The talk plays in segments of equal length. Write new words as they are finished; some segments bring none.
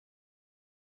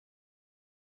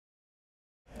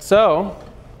So,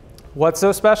 what's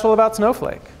so special about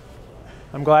Snowflake?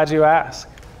 I'm glad you asked.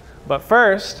 But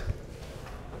first,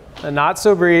 a not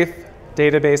so brief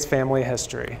database family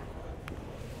history.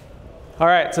 All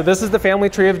right, so this is the family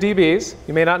tree of DBs.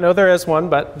 You may not know there is one,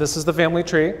 but this is the family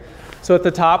tree. So at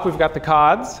the top, we've got the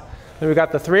cods, then we've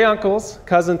got the 3 uncles,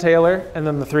 cousin Taylor, and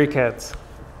then the 3 kids.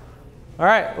 All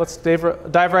right, let's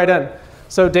dive right in.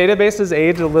 So databases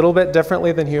age a little bit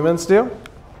differently than humans do.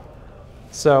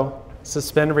 So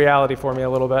suspend reality for me a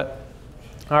little bit.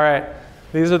 All right,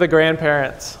 these are the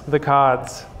grandparents, the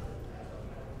cods.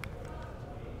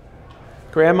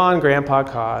 Grandma and Grandpa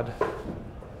Cod,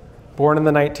 born in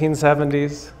the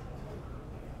 1970s.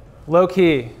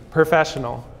 Low-key,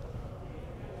 professional,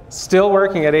 still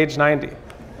working at age 90.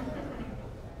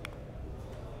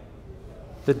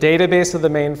 The database of the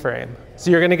mainframe. So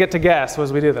you're going to get to guess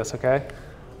as we do this, OK?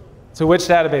 So which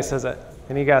database is it?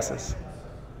 Any guesses?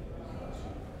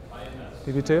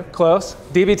 DB2? Close.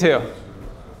 DB2.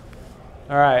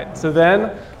 All right. So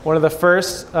then one of the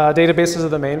first databases of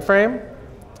the mainframe,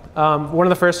 one of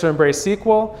the first to embrace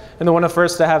SQL, and then one of the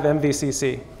first to have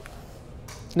MVCC.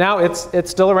 Now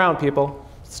it's still around, people.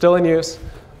 Still in use.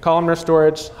 Columnar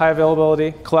storage, high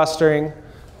availability, clustering,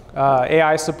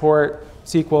 AI support,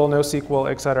 SQL,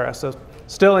 NoSQL, et cetera. So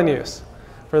still in use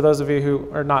for those of you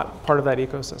who are not part of that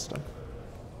ecosystem.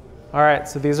 All right,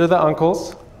 so these are the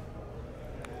uncles.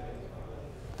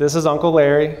 This is Uncle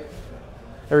Larry.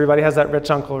 Everybody has that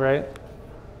rich uncle, right?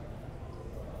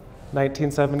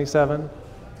 1977.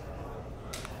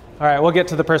 All right, we'll get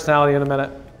to the personality in a minute.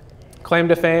 Claim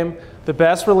to fame, the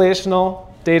best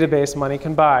relational database money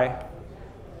can buy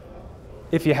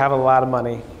if you have a lot of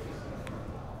money.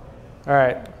 All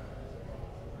right.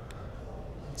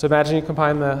 So imagine you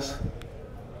combine this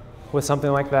with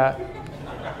something like that.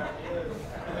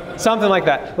 Something like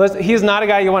that. He's not a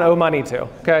guy you want to owe money to,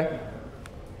 OK?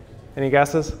 Any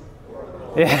guesses?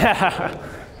 Yeah.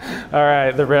 All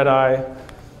right, the red eye.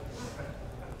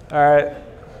 All right.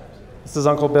 This is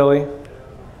Uncle Billy,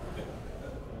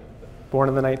 born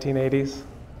in the 1980s.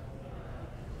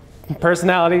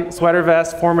 Personality, sweater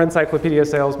vest, former encyclopedia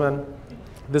salesman.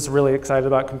 This is really excited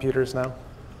about computers now.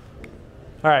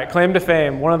 All right, claim to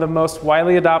fame, one of the most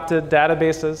widely adopted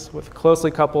databases with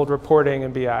closely coupled reporting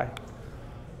and BI.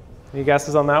 Any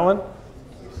guesses on that one?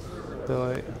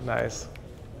 Billy, nice.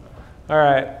 All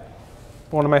right,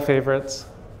 one of my favorites.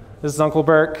 This is Uncle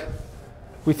Burke.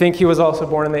 We think he was also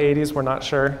born in the 80s, we're not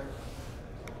sure.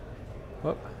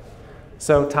 Whoop.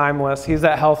 So timeless. He's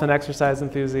that health and exercise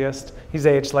enthusiast. He's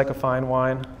aged like a fine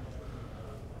wine.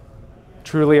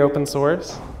 Truly open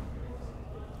source,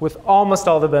 with almost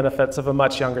all the benefits of a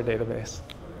much younger database.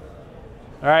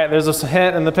 All right, there's a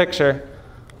hint in the picture.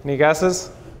 Any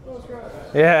guesses?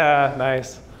 Yeah,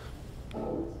 nice.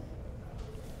 All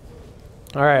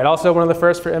right, also one of the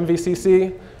first for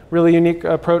MVCC, really unique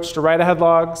approach to write-ahead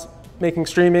logs, making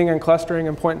streaming and clustering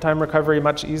and point-in-time recovery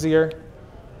much easier.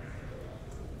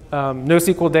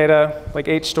 NoSQL data, like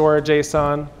HStore,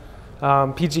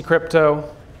 JSON, PG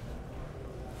crypto.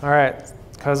 All right,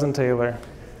 cousin Taylor.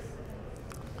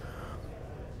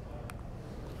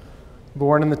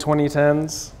 Born in the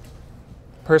 2010s.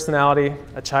 Personality,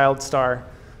 a child star.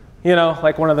 You know,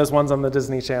 like one of those ones on the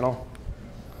Disney Channel.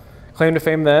 Claim to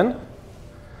fame then,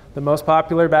 the most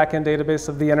popular backend database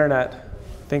of the internet.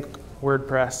 Think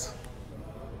WordPress.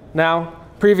 Now,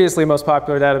 previously most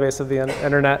popular database of the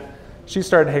internet. She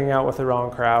started hanging out with the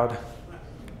wrong crowd.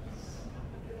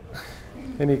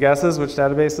 Any guesses? Which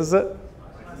database is it?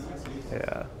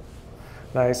 Yeah,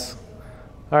 nice.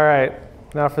 All right,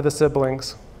 now for the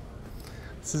siblings.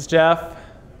 This is Jeff,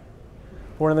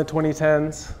 born in the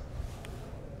 2010s.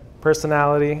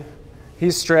 Personality,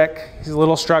 he's strict, he's a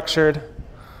little structured,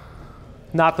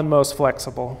 not the most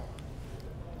flexible.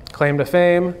 Claim to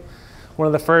fame, one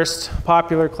of the first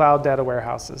popular cloud data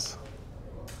warehouses.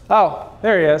 Oh,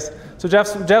 there he is. So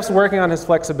Jeff's working on his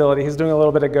flexibility. He's doing a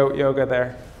little bit of goat yoga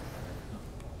there.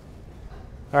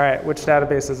 All right, which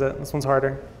database is it? This one's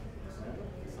harder.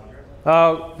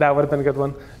 Oh, that would have been a good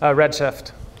one.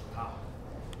 Redshift.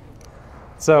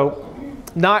 So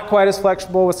not quite as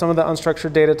flexible with some of the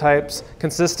unstructured data types.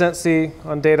 Consistency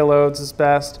on data loads is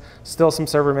best. Still some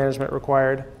server management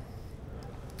required.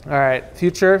 All right,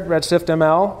 future Redshift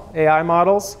ML, AI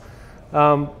models.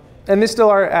 And they still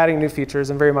are adding new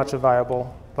features and very much a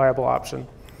viable option.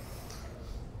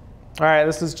 All right,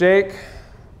 this is Jake.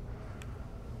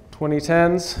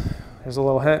 2010s. Here's a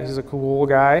little hint. He's a cool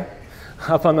guy.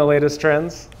 Up on the latest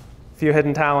trends. A few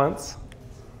hidden talents.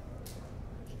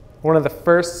 One of the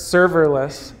first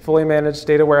serverless, fully managed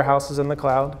data warehouses in the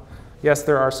cloud. Yes,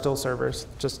 there are still servers,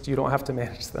 just you don't have to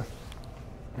manage them.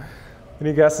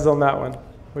 Any guesses on that one?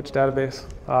 Which database?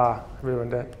 Ah, everyone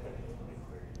did.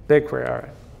 BigQuery, all right.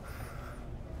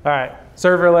 All right,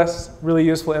 serverless, really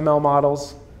useful ML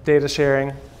models, data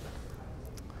sharing.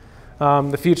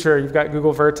 The future, you've got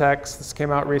Google Vertex. This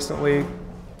came out recently,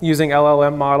 using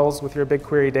LLM models with your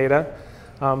BigQuery data.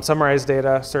 Summarize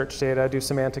data, search data, do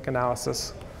semantic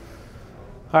analysis.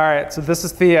 All right, so this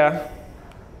is Thea,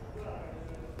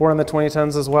 born in the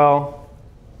 2010s as well.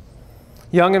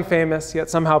 Young and famous, yet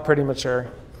somehow pretty mature.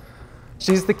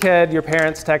 She's the kid your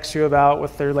parents text you about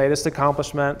with their latest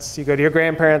accomplishments. You go to your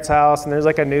grandparents' house and there's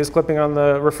like a news clipping on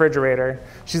the refrigerator.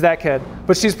 She's that kid,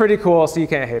 but she's pretty cool, so you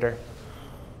can't hate her.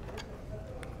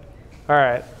 All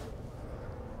right,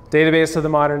 database of the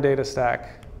modern data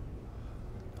stack.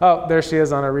 Oh, there she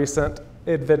is on a recent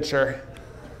adventure.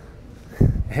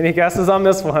 Any guesses on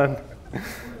this one?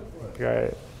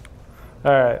 Great.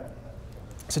 All right.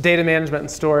 So data management and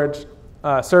storage,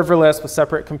 serverless with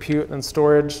separate compute and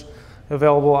storage,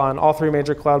 available on all 3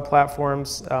 major cloud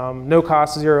platforms. No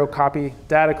cost, 0 copy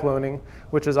data cloning,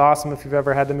 which is awesome if you've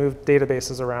ever had to move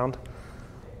databases around.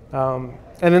 And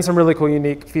then some really cool,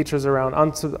 unique features around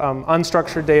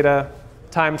unstructured data,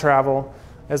 time travel,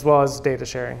 as well as data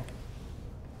sharing.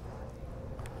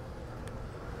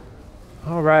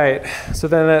 All right, so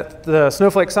then at the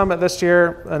Snowflake Summit this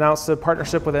year, announced a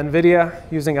partnership with NVIDIA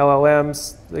using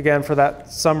LLMs, again, for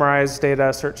that summarized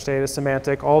data, search data,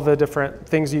 semantic, all the different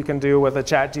things you can do with a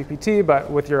chat GPT, but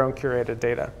with your own curated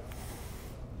data.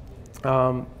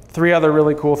 3 other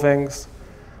really cool things.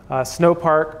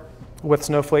 Snowpark with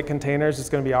Snowflake containers is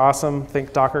going to be awesome.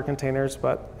 Think Docker containers,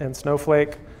 but in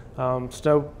Snowflake.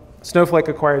 Snowflake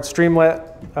acquired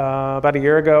Streamlit about a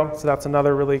year ago, so that's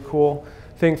another really cool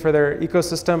thing for their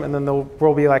ecosystem, and then there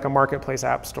will be like a marketplace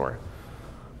app store.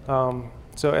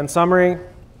 So in summary,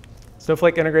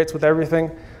 Snowflake integrates with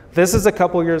everything. This is a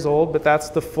couple years old, but that's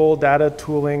the full data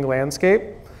tooling landscape,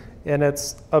 and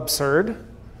it's absurd.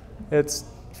 It's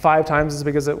 5 times as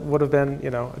big as it would have been,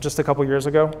 just a couple years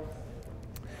ago.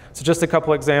 So just a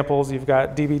couple examples. You've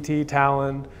got dbt,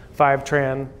 Talon,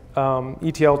 Fivetran,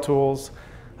 ETL tools,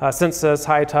 Synthesis,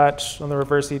 High Touch on the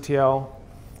Reverse ETL.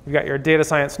 You've got your data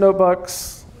science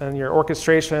notebooks and your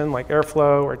orchestration like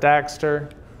Airflow or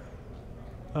Dagster.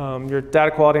 Your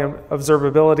data quality and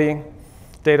observability,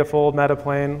 Datafold,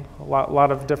 Metaplane, a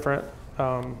lot of different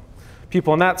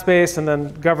people in that space. And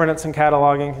then governance and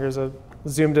cataloging. Here's a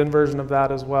zoomed in version of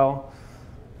that as well.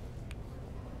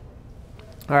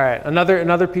 All right,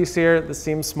 another piece here. This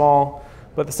seems small,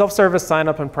 but the self-service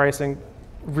sign-up and pricing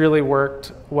really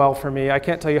worked well for me. I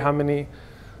can't tell you how many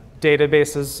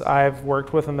databases I've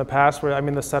worked with in the past where,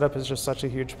 the setup is just such a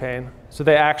huge pain. So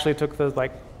they actually took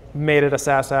made it a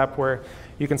SaaS app where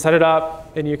you can set it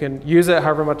up and you can use it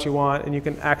however much you want, and you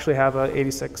can actually have an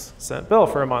 86-cent bill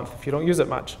for a month if you don't use it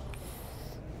much.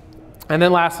 And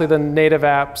then lastly, the native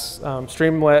apps,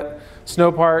 Streamlit.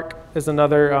 Snowpark is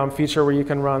another feature where you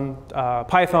can run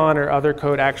Python or other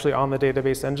code actually on the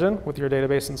database engine with your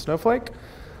database in Snowflake.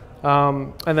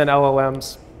 And then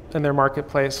LLMs in their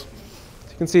marketplace.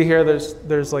 You can see here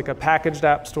there's like a packaged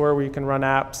app store where you can run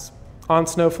apps on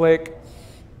Snowflake.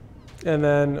 And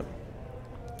then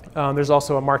there's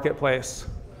also a marketplace,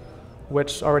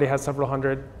 which already has several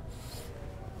hundred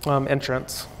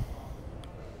entrants.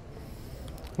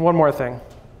 One more thing.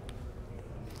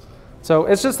 So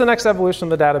it's just the next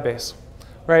evolution of the database,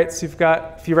 right? So you've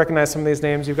got, if you recognize some of these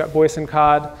names, you've got Boyce and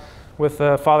Codd with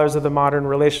the fathers of the modern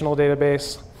relational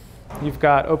database. You've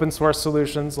got open source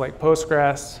solutions like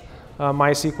Postgres,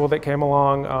 MySQL that came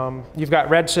along. You've got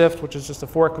Redshift, which is just a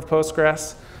fork of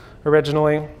Postgres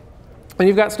originally. And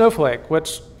you've got Snowflake,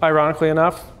 which ironically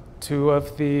enough, 2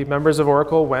 of the members of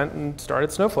Oracle went and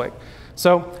started Snowflake.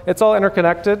 So it's all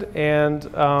interconnected,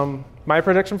 and my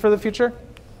prediction for the future,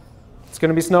 it's going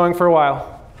to be snowing for a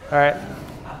while. All right,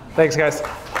 thanks guys.